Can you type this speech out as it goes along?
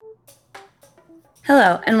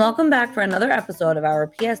Hello, and welcome back for another episode of our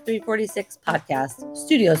PS346 podcast,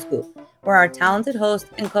 Studio Scoop, where our talented host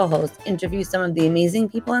and co-host interview some of the amazing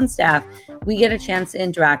people and staff we get a chance to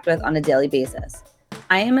interact with on a daily basis.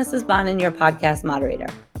 I am Mrs. Bonin, your podcast moderator.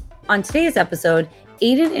 On today's episode,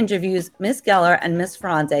 Aiden interviews Ms. Geller and Ms.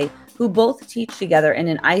 Ferrante, who both teach together in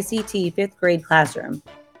an ICT 5th grade classroom.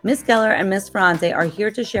 Ms. Geller and Ms. Ferrante are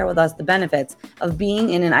here to share with us the benefits of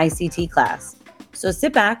being in an ICT class. So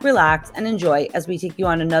sit back, relax, and enjoy as we take you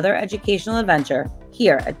on another educational adventure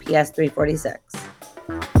here at PS346.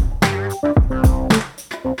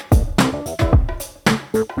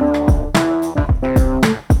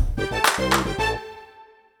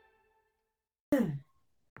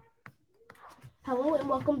 Hello and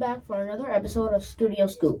welcome back for another episode of Studio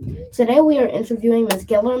Scoop. Today we are interviewing Ms.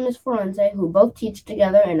 Geller and Ms. Ferrante, who both teach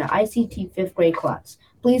together in an ICT 5th grade class.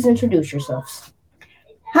 Please introduce yourselves.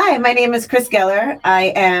 Hi, my name is Chris Geller.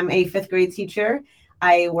 I am a 5th grade teacher.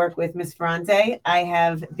 I work with Ms. Ferrante. I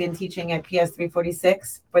have been teaching at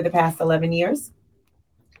PS346 for the past 11 years.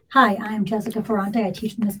 Hi, I'm Jessica Ferrante. I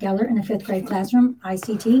teach Ms. Geller in a 5th grade classroom,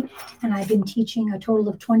 ICT, and I've been teaching a total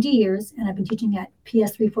of 20 years, and I've been teaching at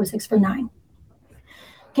PS346 for 9.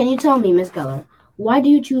 Can you tell me, Ms. Geller, why do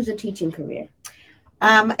you choose a teaching career?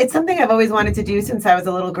 It's something I've always wanted to do since I was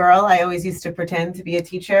a little girl. I always used to pretend to be a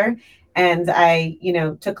teacher. And I,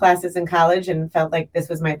 took classes in college and felt like this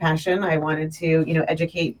was my passion. I wanted to,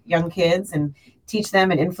 educate young kids and teach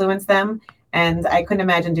them and influence them. And I couldn't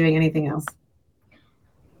imagine doing anything else.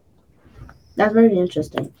 That's very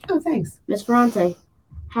interesting. Oh, thanks. Ms. Ferrante,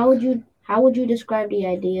 how would you describe the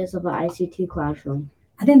ideas of an ICT classroom?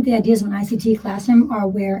 I think the ideas of an ICT classroom are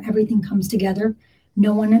where everything comes together.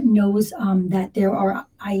 No one knows that there are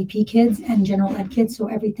IEP kids and general ed kids, so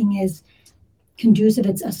everything is conducive.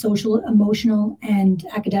 It's a social, emotional, and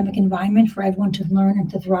academic environment for everyone to learn and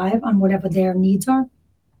to thrive on whatever their needs are.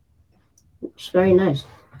 It's very nice.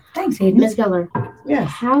 Thanks, Aiden. Ms. Geller, Yes.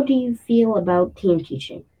 how do you feel about team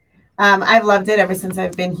teaching? I've loved it ever since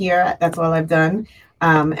I've been here. That's all I've done.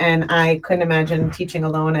 And I couldn't imagine teaching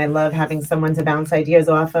alone. I love having someone to bounce ideas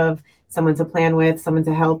off of, someone to plan with, someone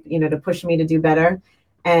to help, to push me to do better.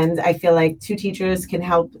 And I feel like 2 teachers can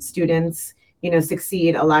help students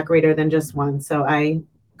succeed a lot greater than just one. So I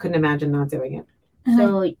couldn't imagine not doing it.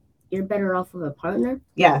 So you're better off with a partner?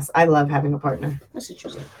 Yes, I love having a partner. That's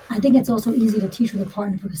interesting. I think it's also easy to teach with a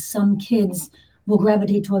partner because some kids will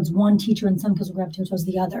gravitate towards one teacher and some kids will gravitate towards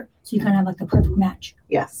the other. So you kind of have like the perfect match.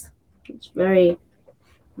 Yes. It's very,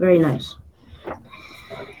 very nice.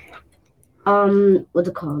 What's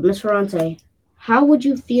it called? Ms. Ferrante, how would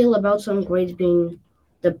you feel about some grades being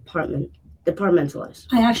departmentalized?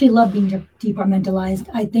 I actually love being departmentalized.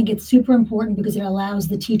 I think it's super important because it allows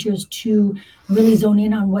the teachers to really zone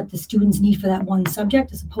in on what the students need for that one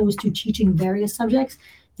subject as opposed to teaching various subjects.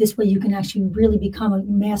 This way you can actually really become a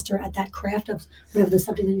master at that craft of whatever the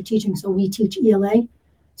subject that you're teaching. So we teach ELA,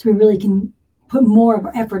 so we really can put more of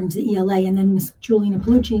our effort into the ELA, and then Ms. Juliana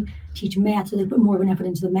Palucci teach math, so they put more of an effort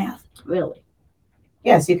into the math. Really?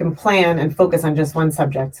 Yes, you can plan and focus on just one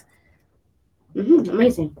subject.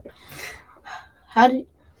 Amazing.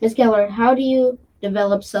 Ms. Geller, how do you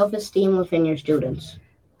develop self-esteem within your students?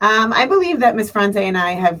 I believe that Ms. Ferrante and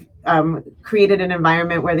I have created an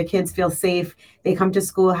environment where the kids feel safe. They come to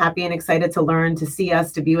school happy and excited to learn, to see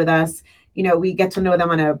us, to be with us. We get to know them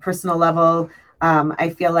on a personal level. I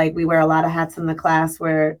feel like we wear a lot of hats in the class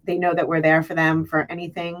where they know that we're there for them for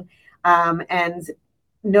anything. And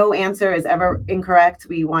no answer is ever incorrect.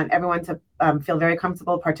 We want everyone to feel very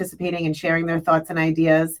comfortable participating and sharing their thoughts and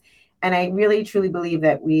ideas. And I really, truly believe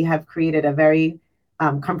that we have created a very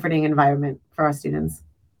comforting environment for our students.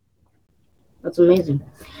 That's amazing.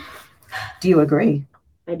 Do you agree?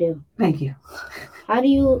 I do. Thank you.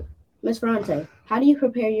 Ms. Ferrante, how do you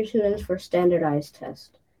prepare your students for standardized tests?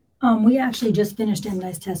 We actually just finished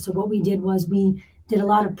standardized tests. So what we did was we did a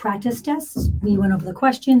lot of practice tests. We went over the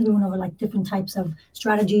questions. We went over like different types of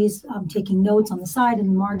strategies, taking notes on the side and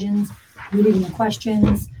the margins, reading the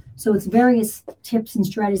questions. So it's various tips and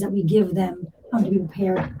strategies that we give them to be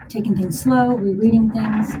prepared, taking things slow, rereading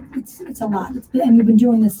things. It's a lot. And we've been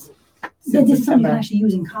doing this. This is something you can actually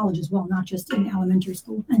use in college as well, not just in elementary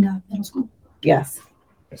school and middle school. Yes.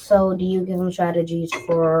 So do you give them strategies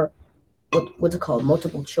for what's it called,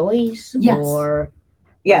 multiple choice? Yes. Or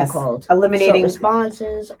Yes. called Eliminating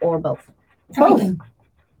responses, or both? Everything.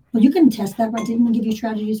 Well, you can test that, right? Didn't we give you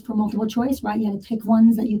strategies for multiple choice, right? You had to pick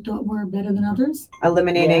ones that you thought were better than others.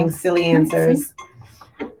 Eliminating silly answers.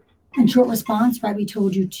 And short response, right? We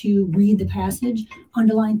told you to read the passage,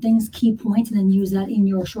 underline things, key points, and then use that in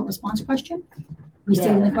your short response question.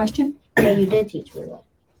 Restating the question. Yeah, you did teach me that.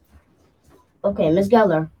 Okay, Ms.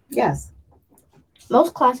 Geller. Yes.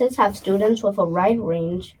 Most classes have students with a wide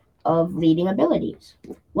range of reading abilities.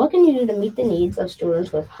 What can you do to meet the needs of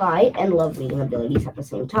students with high and low reading abilities at the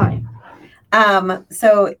same time?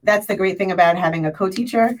 So that's the great thing about having a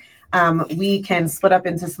co-teacher. We can split up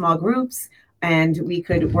into small groups, and we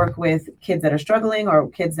could work with kids that are struggling or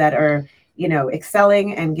kids that are,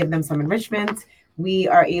 excelling, and give them some enrichment. We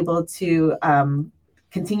are able to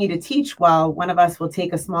continue to teach while one of us will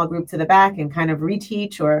take a small group to the back and kind of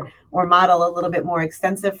reteach or model a little bit more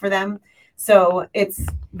extensive for them. So it's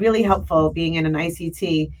really helpful being in an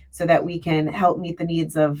ICT so that we can help meet the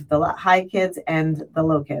needs of the high kids and the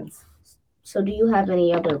low kids. So do you have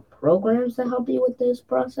any other programs that help you with this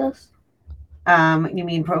process? You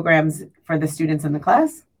mean programs for the students in the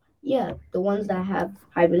class? Yeah, the ones that have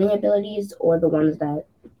high reading abilities or the ones that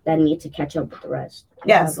need to catch up with the rest.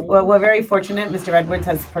 Yes, well, we're very fortunate. Mr. Edwards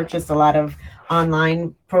has purchased a lot of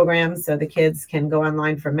online programs so the kids can go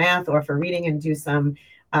online for math or for reading and do some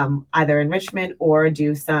either enrichment or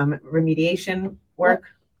do some remediation work.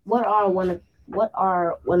 What are one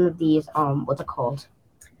of these what's it called?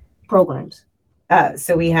 Programs.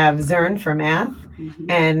 So we have Zern for math,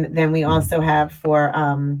 and then we also have for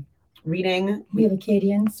reading. We have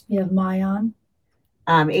Acadians, we have Mayan.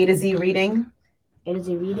 A to Z reading. A to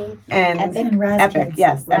Z reading. And Epic. And Raz Epic, Kids.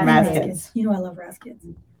 yes, and Raz Raz Kids. You know I love Raz Kids.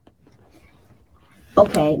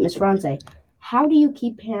 Okay, Ms. Ferrante, how do you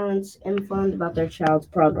keep parents informed about their child's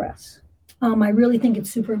progress? I really think it's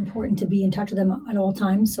super important to be in touch with them at all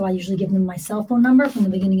times. So I usually give them my cell phone number from the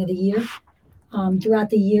beginning of the year. Throughout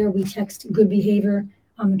the year, we text good behavior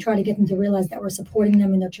and try to get them to realize that we're supporting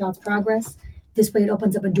them in their child's progress. This way, it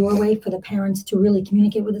opens up a doorway for the parents to really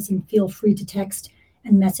communicate with us and feel free to text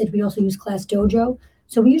and message. We also use Class Dojo.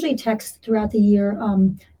 So we usually text throughout the year,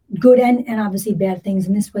 good and obviously bad things.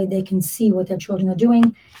 And this way, they can see what their children are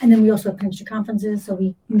doing. And then we also have parent conferences. So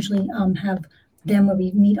we usually have them where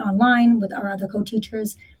we meet online with our other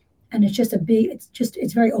co-teachers. And it's just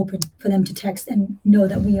it's very open for them to text and know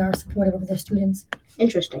that we are supportive of their students.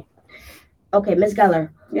 Interesting. Okay, Ms. Geller.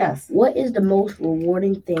 Yes. What is the most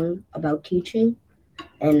rewarding thing about teaching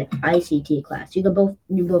an ICT class? You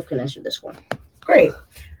both can answer this one. Great.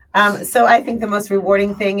 So I think the most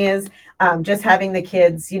rewarding thing is just having the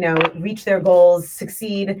kids, reach their goals,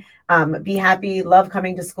 succeed, be happy, love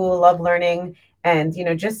coming to school, love learning, and,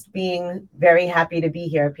 just being very happy to be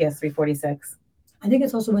here at PS 346. I think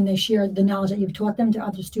it's also when they share the knowledge that you've taught them to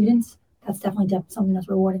other students. That's definitely something that's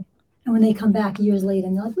rewarding. And when they come back years later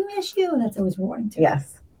and they're like, we miss you, that's always rewarding too.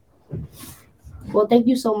 Yes. Well, thank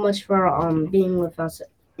you so much for being with us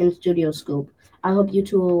in Studio Scoop. I hope you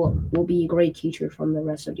two will be great teachers from the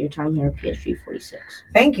rest of your time here at PS 346.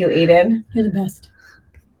 Thank you, Aiden. You're the best.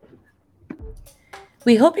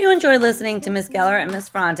 We hope you enjoyed listening to Ms. Geller and Ms.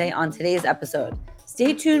 Ferrante on today's episode.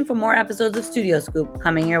 Stay tuned for more episodes of Studio Scoop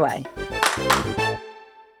coming your way.